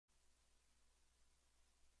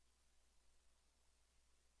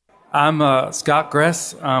I'm Scott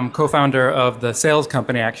Gress. I'm co-founder of the Sails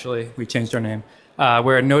company, actually. We changed our name.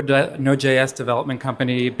 We're a Node.js development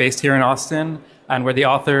company based here in Austin, and we're the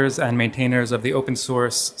authors and maintainers of the open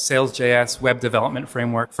source Sails.js web development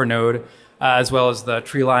framework for Node, as well as the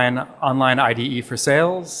Treeline online IDE for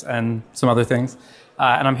Sails and some other things.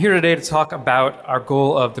 And I'm here today to talk about our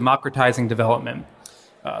goal of democratizing development.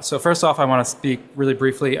 So first off, I want to speak really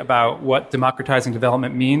briefly about what democratizing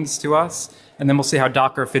development means to us, and then we'll see how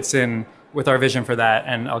Docker fits in with our vision for that,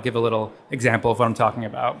 and I'll give a little example of what I'm talking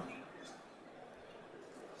about.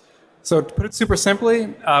 So to put it super simply,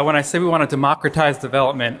 when I say we want to democratize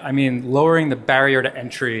development, I mean lowering the barrier to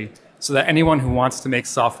entry so that anyone who wants to make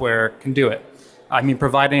software can do it. I mean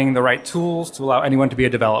providing the right tools to allow anyone to be a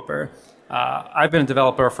developer. I've been a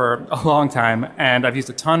developer for a long time, and I've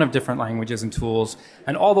used a ton of different languages and tools,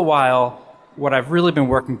 and all the while, what I've really been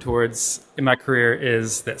working towards in my career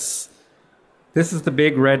is this. This is the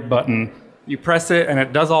big red button. You press it, and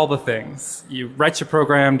it does all the things. You write your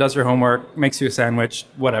program, does your homework, makes you a sandwich,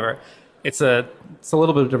 whatever. It's a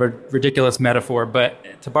little bit of a ridiculous metaphor,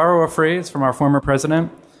 but to borrow a phrase from our former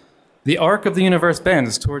president, the arc of the universe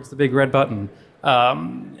bends towards the big red button.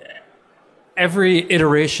 Every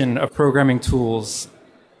iteration of programming tools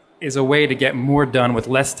is a way to get more done with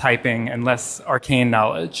less typing and less arcane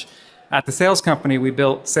knowledge. At the Sails company, we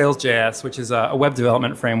built Sails.js, which is a web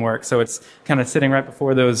development framework, so it's kind of sitting right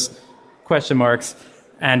before those question marks,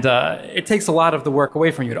 and it takes a lot of the work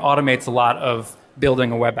away from you. It automates a lot of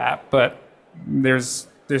building a web app, but there's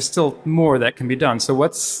still more that can be done. So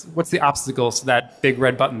what's the obstacles to that big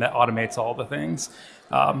red button that automates all the things?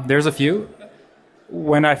 There's a few.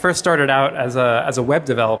 When I first started out as a web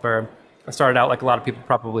developer, I started out like a lot of people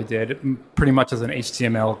probably did, pretty much as an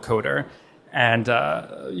HTML coder. And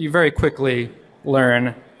you very quickly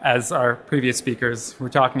learn, as our previous speakers were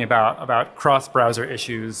talking about cross-browser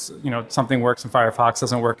issues. You know, something works in Firefox,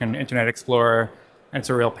 doesn't work in Internet Explorer, and it's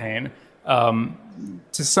a real pain. To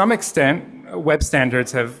some extent, web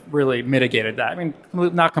standards have really mitigated that. I mean,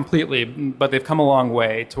 not completely, but they've come a long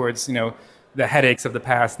way towards, the headaches of the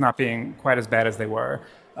past not being quite as bad as they were.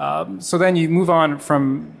 So then you move on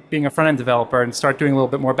from being a front-end developer and start doing a little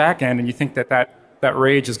bit more back-end, and you think that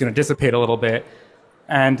rage is going to dissipate a little bit.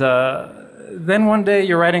 And then one day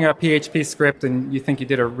you're writing a PHP script and you think you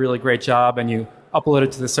did a really great job, and you upload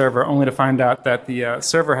it to the server only to find out that the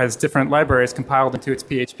server has different libraries compiled into its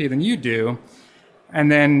PHP than you do,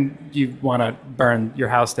 and then you want to burn your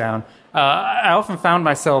house down. I often found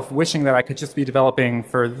myself wishing that I could just be developing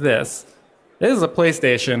for this. This is a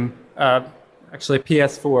PlayStation, actually a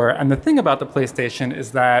PS4, and the thing about the PlayStation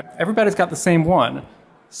is that everybody's got the same one.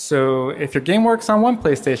 So if your game works on one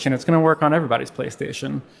PlayStation, it's going to work on everybody's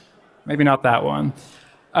PlayStation. Maybe not that one.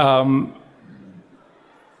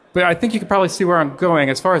 But I think you could probably see where I'm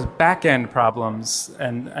going. As far as back-end problems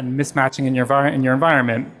and mismatching in your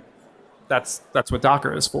environment, that's what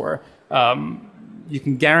Docker is for. You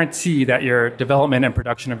can guarantee that your development and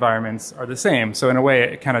production environments are the same. So in a way,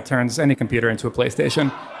 it kind of turns any computer into a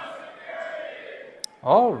PlayStation.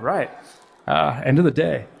 All right. End of the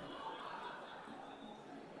day.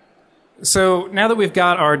 So now that we've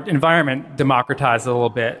got our environment democratized a little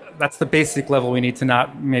bit, that's the basic level we need to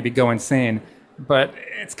not maybe go insane. But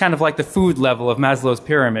it's kind of like the food level of Maslow's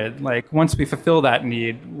pyramid. Like, once we fulfill that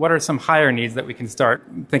need, what are some higher needs that we can start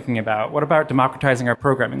thinking about? What about democratizing our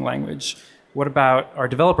programming language? What about our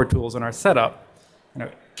developer tools and our setup?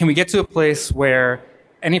 Can we get to a place where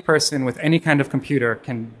any person with any kind of computer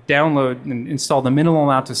can download and install the minimal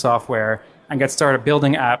amount of software and get started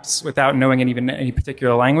building apps without knowing even any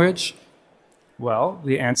particular language? Well,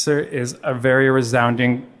 the answer is a very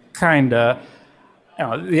resounding kinda.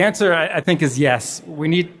 The answer, I think, is yes. We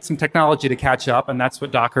need some technology to catch up, and that's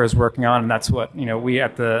what Docker is working on, and that's what we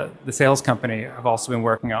at the Sails company have also been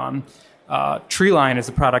working on. Treeline is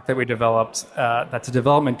a product that we developed that's a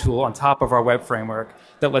development tool on top of our web framework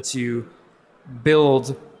that lets you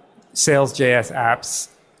build Sails.js apps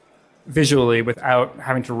visually without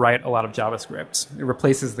having to write a lot of JavaScript. It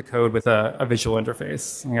replaces the code with a visual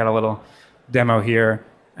interface. I got a little demo here,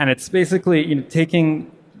 and it's basically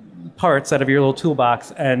taking parts out of your little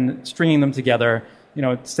toolbox and stringing them together.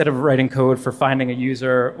 Instead of writing code for finding a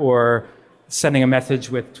user or sending a message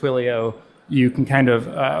with Twilio, you can kind of,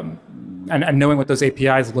 and knowing what those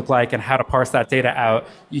APIs look like and how to parse that data out,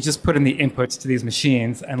 you just put in the inputs to these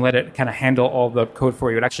machines and let it kind of handle all the code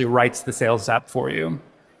for you. It actually writes the Sails app for you.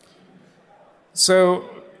 So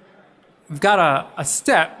we've got a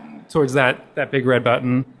step towards that big red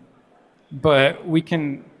button, but we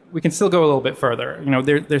can still go a little bit further.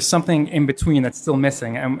 There's something in between that's still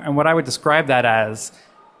missing, and what I would describe that as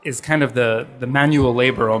is kind of the manual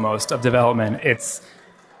labor almost of development. It's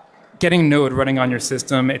getting Node running on your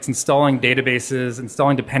system. It's installing databases,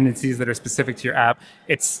 installing dependencies that are specific to your app.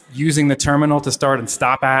 It's using the terminal to start and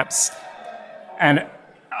stop apps. And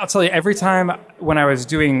I'll tell you, every time when I was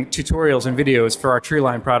doing tutorials and videos for our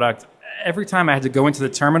Treeline product, every time I had to go into the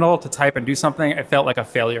terminal to type and do something, it felt like a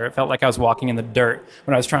failure. It felt like I was walking in the dirt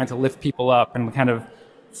when I was trying to lift people up and kind of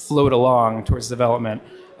float along towards development.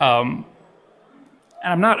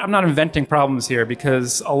 And I'm not inventing problems here,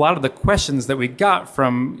 because a lot of the questions that we got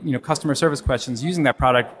from customer service questions using that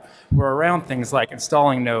product were around things like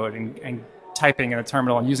installing Node and typing in a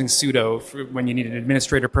terminal and using sudo for when you needed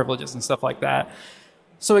administrator privileges and stuff like that.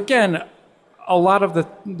 So again, a lot of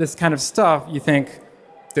this kind of stuff, you think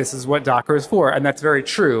this is what Docker is for, and that's very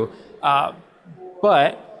true.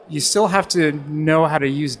 But you still have to know how to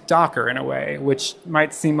use Docker in a way, which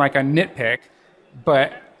might seem like a nitpick,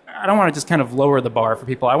 but I don't want to just kind of lower the bar for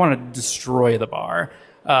people. I want to destroy the bar.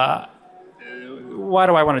 Why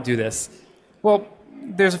do I want to do this? Well,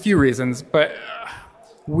 there's a few reasons, but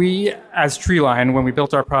we, as Treeline, when we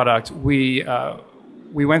built our product, we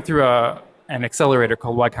went through an accelerator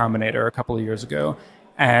called Y Combinator a couple of years ago,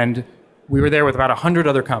 and we were there with about 100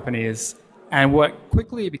 other companies. And what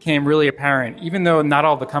quickly became really apparent, even though not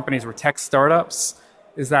all the companies were tech startups,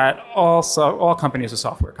 is that all companies are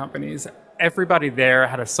software companies. Everybody there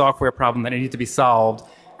had a software problem that needed to be solved,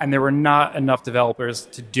 and there were not enough developers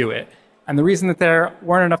to do it. And the reason that there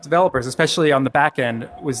weren't enough developers, especially on the back end,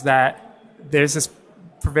 was that there's this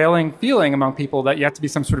prevailing feeling among people that you have to be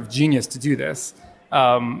some sort of genius to do this.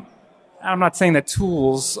 I'm not saying that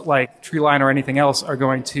tools like Treeline or anything else are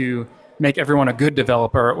going to make everyone a good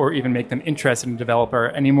developer or even make them interested in a developer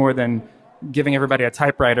any more than giving everybody a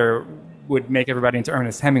typewriter would make everybody into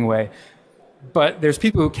Ernest Hemingway. But there's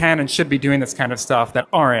people who can and should be doing this kind of stuff that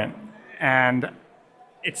aren't. And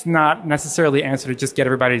it's not necessarily the answer to just get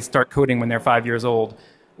everybody to start coding when they're 5 years old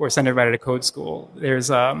or send everybody to code school.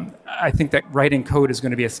 I think that writing code is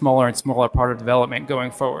going to be a smaller and smaller part of development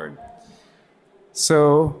going forward.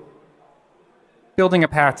 So building a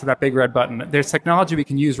path to that big red button. There's technology we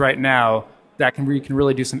can use right now that we can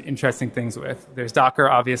really do some interesting things with. There's Docker,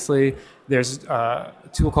 obviously. There's a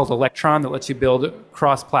tool called Electron that lets you build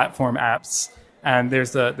cross-platform apps. And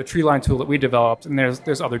there's the Treeline tool that we developed, and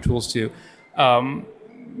there's other tools too.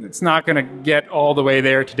 It's not going to get all the way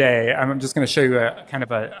there today. I'm just going to show you a kind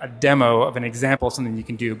of a demo of an example of something you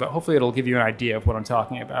can do, but hopefully it'll give you an idea of what I'm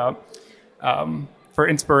talking about. For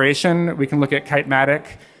inspiration, we can look at Kitematic.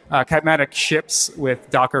 Kitematic ships with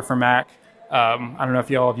Docker for Mac. I don't know if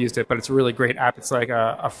you all have used it, but it's a really great app. It's like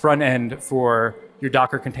a front end for your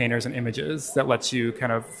Docker containers and images that lets you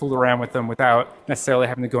kind of fool around with them without necessarily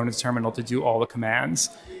having to go into the terminal to do all the commands.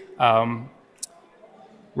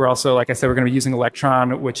 We're also, like I said, we're going to be using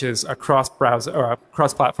Electron, which is a cross-browser or a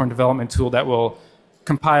cross-platform development tool that will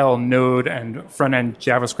compile Node and front-end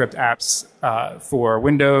JavaScript apps for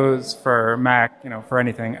Windows, for Mac, for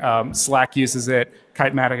anything. Slack uses it.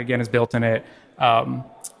 Kitematic, again, is built in it.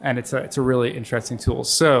 And it's a really interesting tool.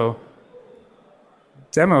 So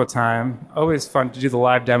demo time. Always fun to do the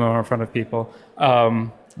live demo in front of people.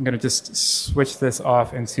 I'm going to just switch this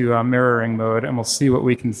off into mirroring mode, and we'll see what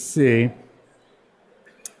we can see.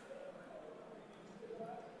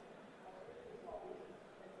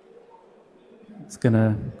 It's going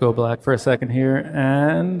to go black for a second here.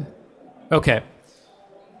 And OK.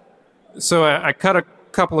 So I cut a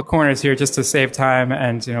couple of corners here just to save time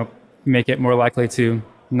and make it more likely to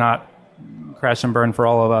not crash and burn for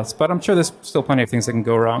all of us. But I'm sure there's still plenty of things that can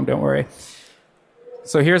go wrong. Don't worry.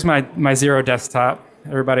 So here's my Zero desktop.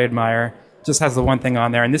 Everybody admire. Just has the one thing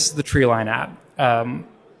on there. And this is the Treeline app.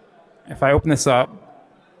 If I open this up,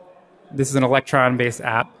 this is an Electron-based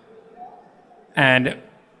app. And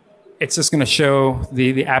it's just going to show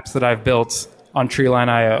the apps that I've built on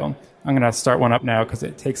Treeline.io. I'm going to start one up now because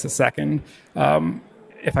it takes a second.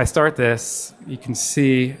 If I start this, you can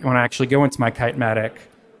see when I actually go into my Kitematic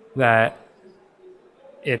that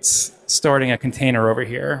it's starting a container over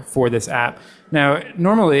here for this app. Now,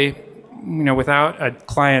 normally, without a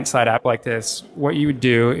client-side app like this, what you would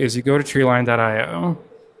do is you go to treeline.io,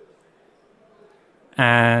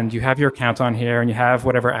 and you have your account on here, and you have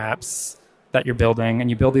whatever apps that you're building, and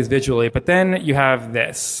you build these visually. But then you have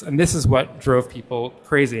this, and this is what drove people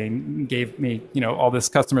crazy and gave me, all this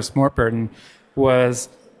customer support burden, was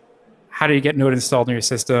how do you get Node installed in your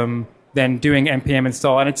system, then doing npm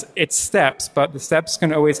install, and it's steps, but the steps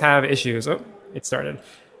can always have issues. Oh, it started.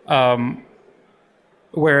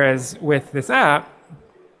 Whereas with this app,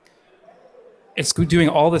 it's doing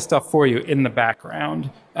all this stuff for you in the background.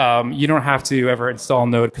 You don't have to ever install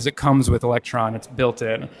Node because it comes with Electron. It's built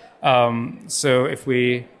in. So if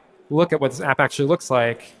we look at what this app actually looks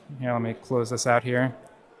like, here, let me close this out here.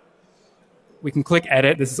 We can click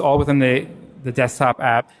Edit. This is all within the desktop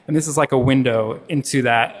app. And this is like a window into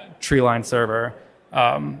that Treeline server.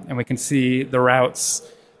 And we can see the routes.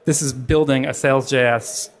 This is building a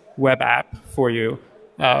Sails.js web app for you.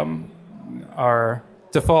 Our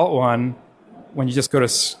default one, when you just go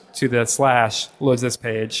to the slash, loads this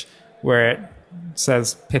page where it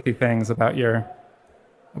says pithy things about your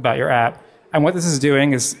app. And what this is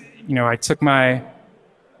doing is, I took my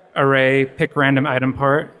array pick random item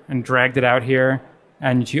part and dragged it out here.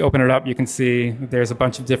 And if you open it up, you can see that there's a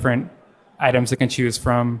bunch of different items it can choose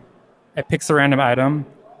from. It picks a random item,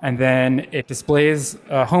 and then it displays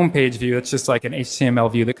a homepage view that's just like an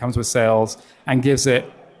HTML view that comes with Sails and gives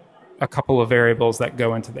it a couple of variables that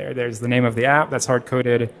go into there. There's the name of the app that's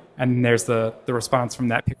hard-coded, and there's the response from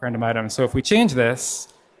that pick random item. So if we change this,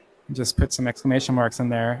 just put some exclamation marks in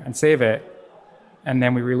there and save it, and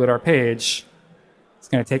then we reload our page, it's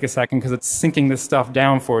going to take a second because it's syncing this stuff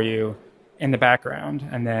down for you in the background,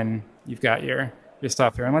 and then you've got your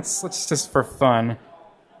stuff here. And let's just for fun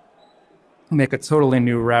make a totally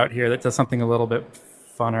new route here that does something a little bit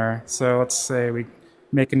funner. So let's say we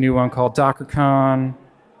make a new one called DockerCon.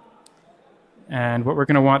 And what we're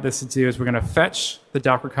going to want this to do is we're going to fetch the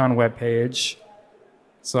DockerCon web page.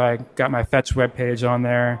 So I got my fetch web page on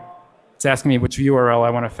there. It's asking me which URL I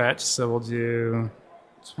want to fetch. So we'll do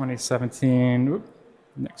 2017,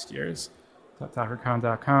 next year's,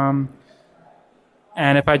 .dockercon.com.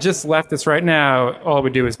 And if I just left this right now, all it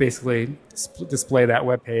would do is basically display that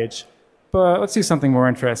web page. But let's do something more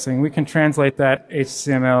interesting. We can translate that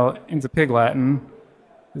HTML into Pig Latin.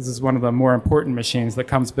 This is one of the more important machines that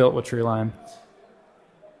comes built with Treeline.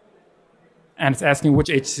 And it's asking which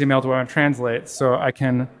HTML do I want to translate. So I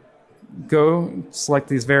can go select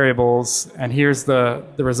these variables, and here's the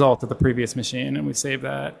result of the previous machine, and we save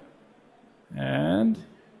that. And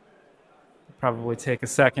probably take a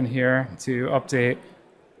second here to update.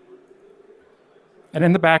 And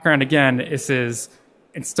in the background, again, this is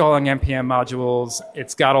installing NPM modules.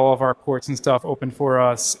 It's got all of our ports and stuff open for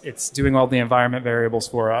us. It's doing all the environment variables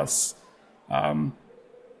for us.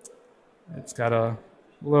 It's got to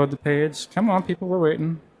load the page. Come on, people, we're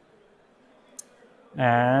waiting.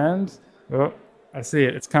 And, oh, I see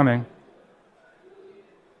it. It's coming.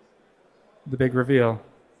 The big reveal.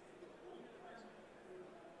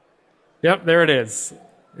 Yep, there it is.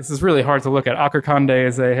 This is really hard to look at. Akerkonde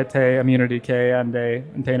is a Hete immunity K and a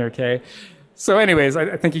container K. So anyways,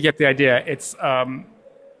 I think you get the idea. It's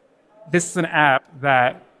this is an app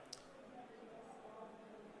that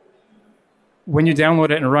when you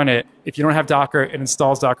download it and run it, if you don't have Docker, it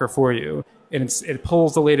installs Docker for you. It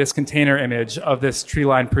pulls the latest container image of this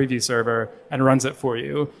Treeline preview server and runs it for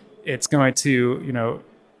you. It's going to,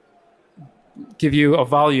 give you a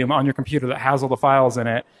volume on your computer that has all the files in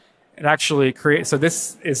it. It actually creates, so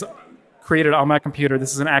this is created on my computer.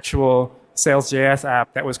 This is an actual Sails.js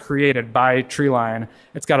app that was created by Treeline.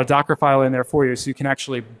 It's got a Docker file in there for you, so you can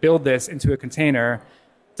actually build this into a container,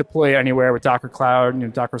 deploy it anywhere with Docker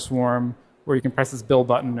Cloud, Docker Swarm, where you can press this build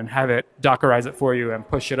button and have it Dockerize it for you and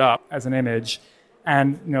push it up as an image.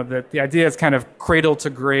 And the idea is kind of cradle to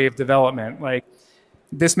grave development. Like,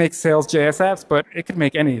 this makes Sails.js apps, but it could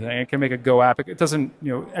make anything. It can make a Go app. It doesn't,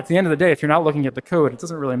 at the end of the day, if you're not looking at the code, it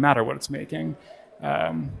doesn't really matter what it's making.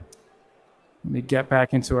 Let me get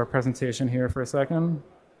back into our presentation here for a second.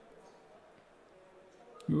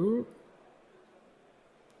 Ooh.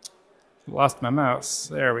 Lost my mouse.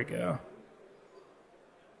 There we go.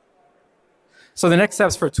 So the next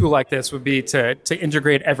steps for a tool like this would be to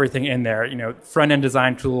integrate everything in there. Front-end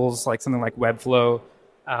design tools like something like Webflow,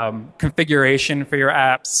 configuration for your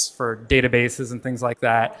apps, for databases and things like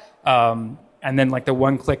that, and then like the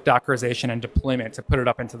one-click Dockerization and deployment to put it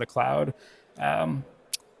up into the cloud.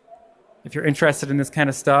 If you're interested in this kind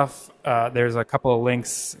of stuff, there's a couple of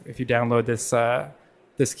links if you download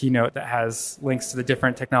this keynote that has links to the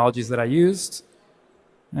different technologies that I used.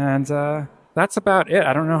 And that's about it.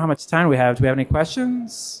 I don't know how much time we have. Do we have any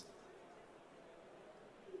questions?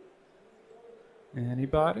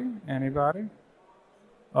 Anybody? Anybody?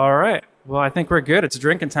 All right. Well, I think we're good. It's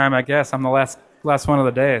drinking time, I guess. I'm the last one of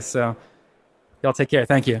the day. So y'all take care.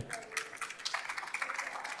 Thank you.